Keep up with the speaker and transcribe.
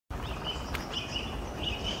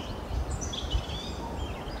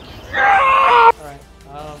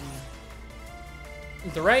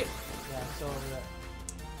The right? Yeah, still over there.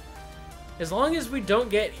 As long as we don't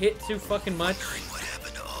get hit too fucking much,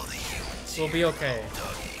 we'll be okay.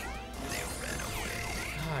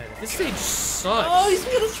 God, this stage sucks. Oh, he's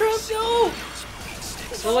gonna trap! No!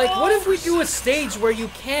 So, like, what if we do a stage where you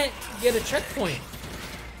can't get a checkpoint?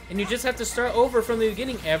 And you just have to start over from the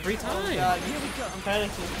beginning every time. Oh god, here we go. I'm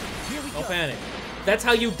panicking. Here we go. Don't panic. That's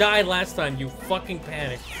how you died last time. You fucking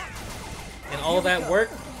panicked. And all that work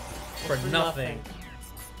for nothing.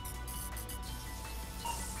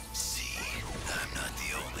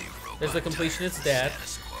 There's the completionist's dad.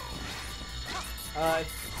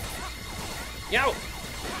 Yo!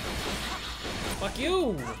 Fuck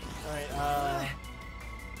you! Alright,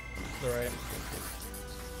 Alright.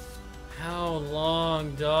 How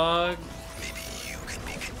long, dog? Maybe you can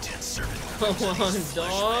be content serving How long,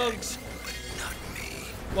 dog?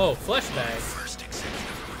 Whoa, flashbang.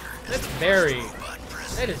 That's very...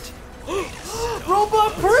 That is...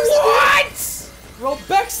 Robot person! What?!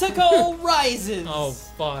 Robexico rises! Oh,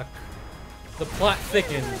 fuck. The plot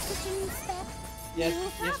thickens. Yes,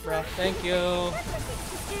 Brad. Thank you.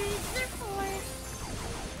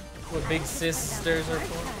 What big sisters are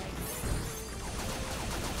for?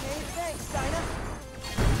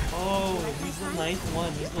 Oh, he's the 9th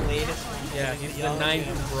one. He's the latest one. Yeah, he's the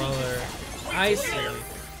 9th brother. I see.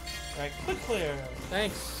 Alright, quick clear.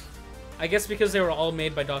 Thanks. I guess because they were all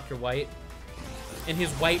made by Dr. White. In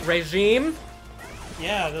his white regime.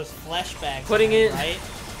 Yeah, those flashbacks. Putting it... Right?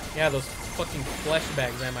 Yeah, those fucking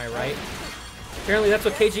flashbacks, am I right? Apparently that's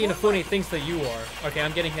what KG Inafune thinks that you are. Okay,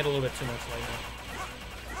 I'm getting hit a little bit too much right now.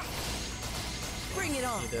 Bring it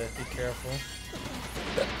on. Need to be careful.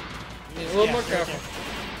 Need a little more careful.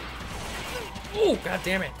 Oh, god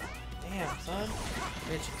damn it. Damn, son.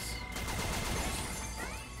 Bitches.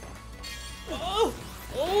 Oh!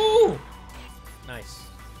 Oh! Nice.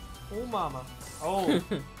 Oh, mama. Oh.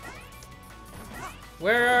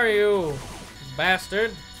 Where are you,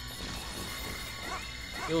 bastard?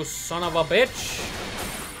 You son of a bitch!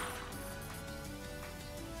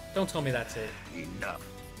 Don't tell me that's it. Enough.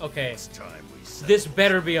 Okay. It's time we settle This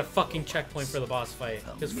better be a fucking checkpoint for the boss fight.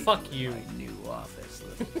 Because fuck you. my new office,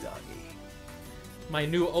 little doggy. My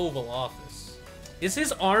new Oval Office. Is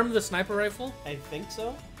his arm the sniper rifle? I think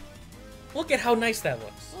so. Look at how nice that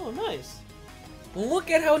looks. Oh, nice. Look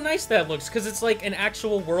at how nice that looks, because it's like an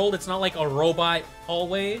actual world. It's not like a robot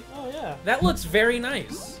hallway. Oh, yeah. That looks very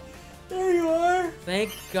nice. There you are.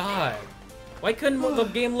 Thank God. Why couldn't the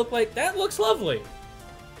game look like... That looks lovely.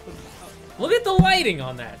 Look at the lighting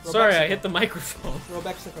on that. Sorry, I hit the microphone.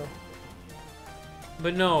 Robexico.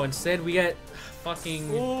 But no, instead we get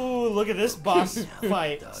fucking... Ooh, look at this boss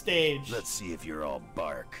fight stage. Let's see if you're all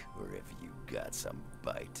bark or if you got some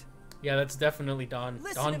bite. Yeah, that's definitely Don.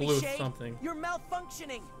 Listen Don to me, Bluth Shade. something. You're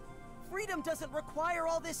malfunctioning. Freedom doesn't require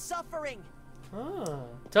all this suffering. Huh.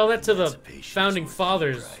 Tell that to the Emancipation's founding worth the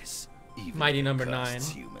fathers. price, even Mighty if it number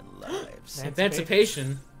costs 9. Human lives.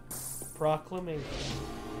 Emancipation. Proclamation.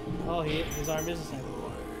 Oh, his arm is a sniper.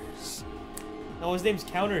 Oh, his name's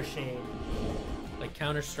Counter Shade. Like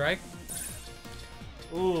Counter-Strike.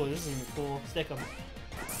 Ooh, this is gonna be cool. Stick him.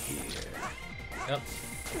 Yep.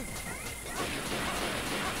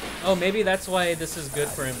 Oh, maybe that's why this is good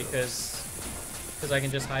for him, because I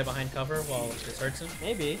can just hide behind cover while this hurts him.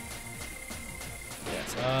 Maybe.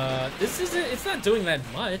 This isn't... It's not doing that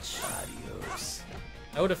much. Adios.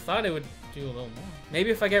 I would have thought it would do a little more. Maybe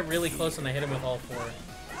if I get really close and I hit him with all 4.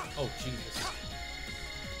 Oh, Jesus.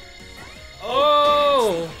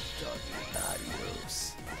 Oh!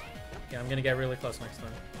 Adios. Okay, I'm gonna get really close next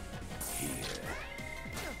time.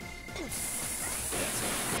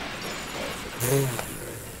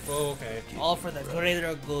 Oh, okay. All for the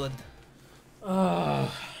greater good.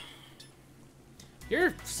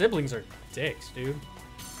 Your siblings are dicks, dude.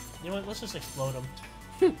 You know what? Let's just explode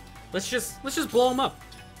them. Let's just blow them up.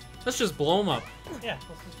 Let's just blow them up. Yeah,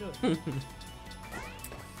 let's just do it.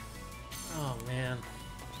 Oh man.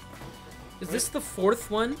 Is this the 4th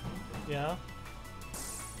one? Yeah.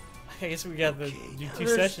 I guess we got the Okay, do now 2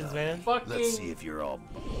 there's sessions, man. Fucking... Let's see if you're all.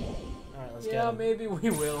 Alright, let's Yeah, get him. maybe we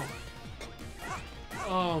will.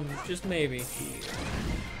 Just maybe.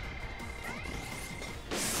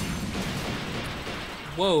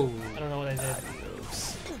 Whoa. I don't know what I did.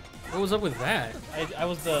 Adios. What was up with that? I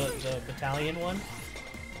was the battalion one.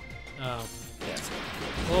 Oh.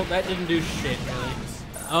 Well, that didn't do shit, really.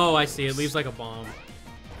 Oh, I see. It leaves like a bomb.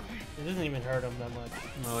 It doesn't even hurt him that much.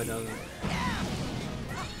 No, it doesn't.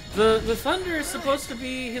 The thunder is supposed to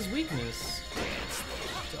be his weakness.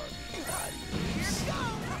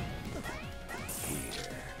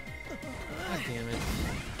 God damn it.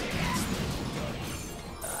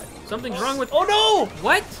 Something's wrong with. Oh no!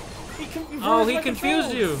 What? He Oh, he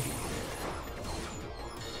confused you.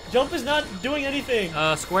 Jump is not doing anything.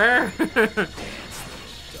 Square?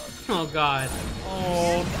 Oh god.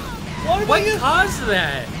 Oh. What caused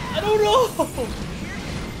that? I don't know.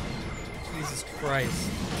 Jesus Christ.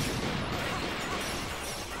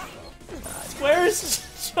 Square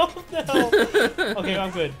is jump now. Okay,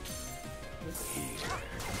 I'm good.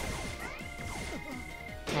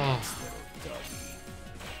 Oh.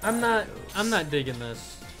 I'm not digging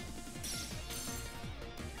this.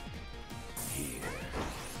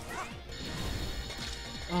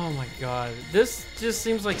 Oh my god. This just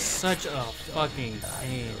seems like such a fucking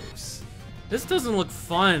pain. This doesn't look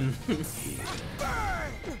fun.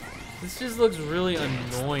 This just looks really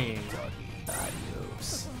annoying.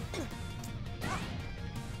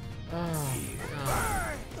 Oh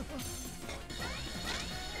god.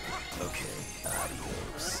 Okay,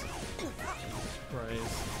 adios.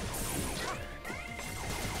 Christ.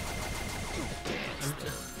 I'm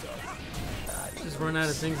just run out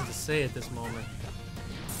of things to say at this moment.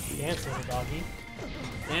 Dance, little doggy.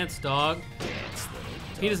 Dance, dog.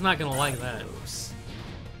 Peter's not gonna like that.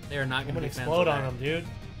 They are not I'm gonna gonna be fans explode of on that. him, dude.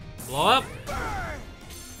 Blow up.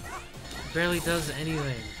 Barely does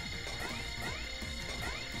anything.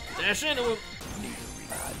 Dash into him.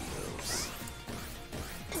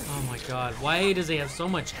 Oh my god, why does he have so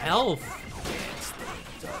much health?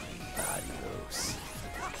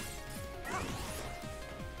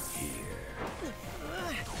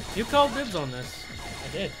 You called dibs on this.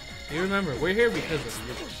 I did. You remember, we're here because of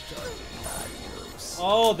you.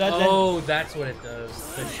 Oh, That's what it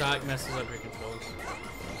does. The shock messes up your controls.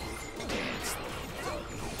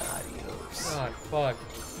 God, fuck.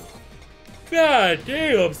 God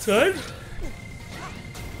damn, son.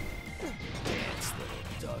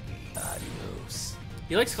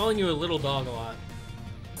 He likes calling you a little dog a lot.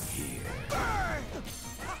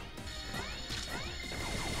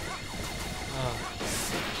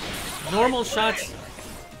 Normal shots.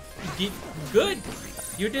 Good.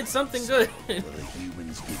 You did something good.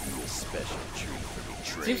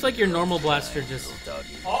 Seems like your normal blaster just.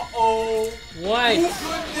 Uh-oh. What? Who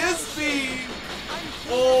could this be?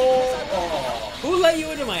 Oh. Who let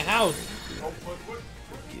you into my house?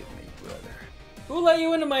 Who let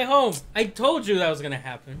you into my home? I told you that was gonna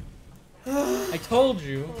happen. I told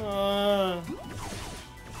you.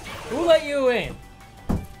 Who let you in?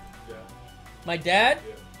 My dad?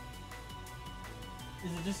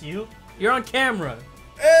 Is it just you? You're on camera.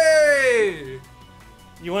 Hey!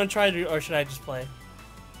 You want to try to, or should I just play?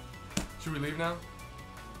 Should we leave now?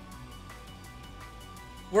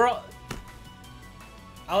 We're all.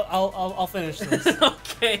 I'll finish this.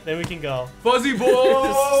 Okay. Then we can go. FuzzyBoys!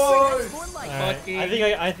 Alright. Fucking- I think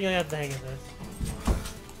I have to hang in this.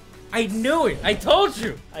 I knew it. I told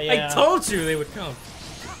you. Yeah. I told you they would come.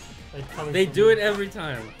 They do it every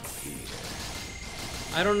time.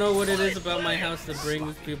 I don't know what it is about my house that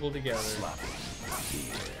brings people together.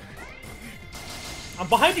 I'm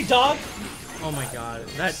behind you, dog. Oh my god.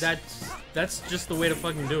 That's just the way to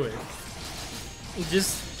fucking do it.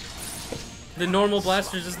 Just the normal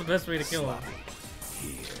blaster is just the best way to kill him.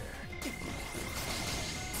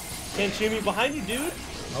 Can't shoot me behind you, dude.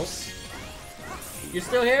 Nope. You're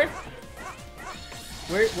still here?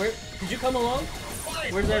 Where did you come along?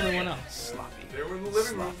 Where's everyone else? They were in the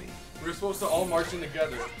living room. We were supposed to all march in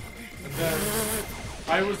together. And then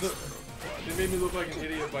they made me look like an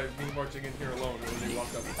idiot by me marching in here alone when they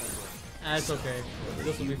walked up the front door. That's okay.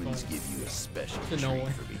 This will be fun. Give you a special To no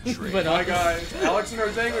one. but Hi guys, Alex and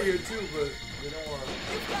Arzang are here too, but they don't want to.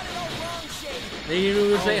 They didn't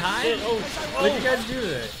even say hi? Shit. What'd you guys do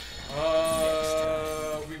there?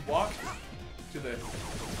 We walked to the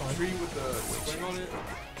tree with the swing on it.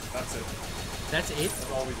 That's it. That's it?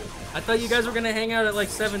 That's all we did. I thought you guys were gonna hang out at like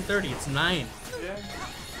 7:30. It's 9. Yeah.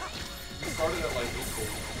 We started at like 8:30.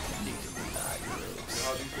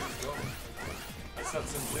 How these things go? I set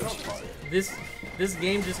some shit on fire. This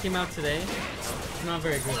game just came out today. It's not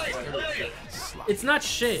very good. It's not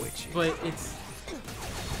shit, but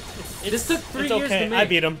this took 3 It's years okay. to make. I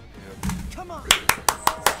beat him.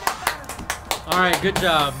 Alright, good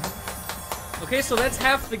job. Okay, so that's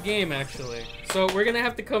half the game actually. So we're gonna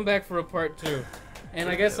have to come back for a part 2. And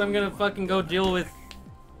I guess I'm gonna fucking go deal with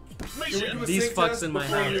these fucks in my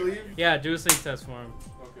house. Yeah, do a sync test for him.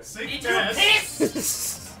 Okay. Sync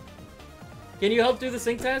test. Can you help do the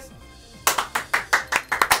sync test?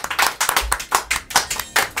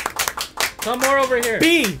 Come more over here.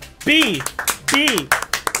 B. Hey,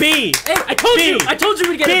 I told you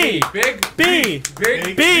we'd get a B.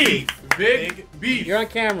 Big beef. You're on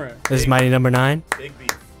camera. This is Mighty No.9. Big beef.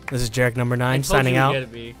 This is Jarek No.9 I told signing you out. we'd get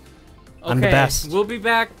a B. I'm the best. We'll be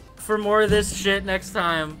back for more of this shit next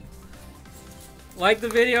time. Like the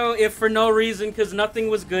video if for no reason, because nothing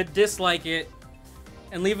was good. Dislike it.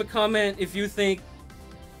 And leave a comment if you think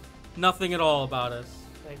nothing at all about us.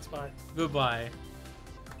 Thanks, bye. Goodbye.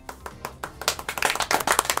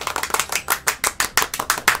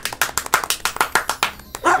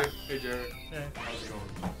 Hey, Jared. Hey. How's it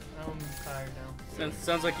going? I'm tired now.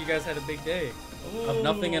 Sounds like you guys had a big day. Of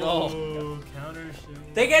nothing at all. Counter shooting.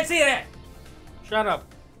 They can't see that! Shut up.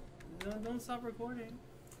 No, don't stop recording.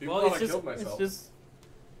 People Well, thought it's I just, killed myself. it's just...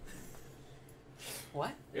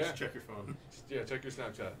 What? Yeah. Just check your phone. Yeah, check your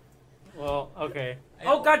Snapchat. Well, okay.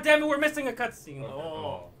 Oh, goddammit, we're missing a cutscene. Okay.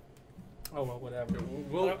 Oh, well, whatever. Okay,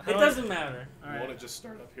 we'll, It doesn't matter. You want to just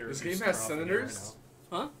start up here? this if you game just has turn off the camera senators?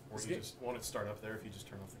 now? Huh? Or This you game- just want it to start up there if you just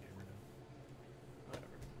turn off the camera now?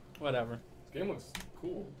 Whatever. This game looks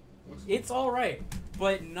cool. It's alright,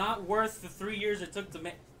 but not worth the 3 years it took to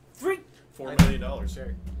make. $4 million.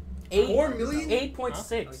 Eight, 4 million?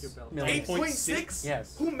 8.6 million. 8.6?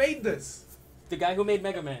 Yes. Who made this? The guy who made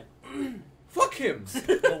Mega Man. Fuck him.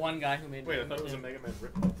 The one guy who made Wait, I Mega thought it was a Man. Mega Man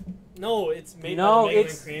ripoff. No, it's made No, by the Mega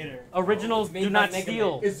it's- Man creator. Originals It's made do by not Mega Man.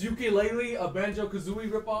 steal. Is Ukulele a Banjo-Kazooie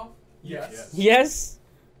ripoff? Yes. Yes?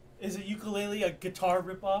 Is it ukulele a guitar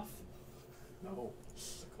ripoff? No.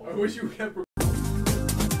 I wish you kept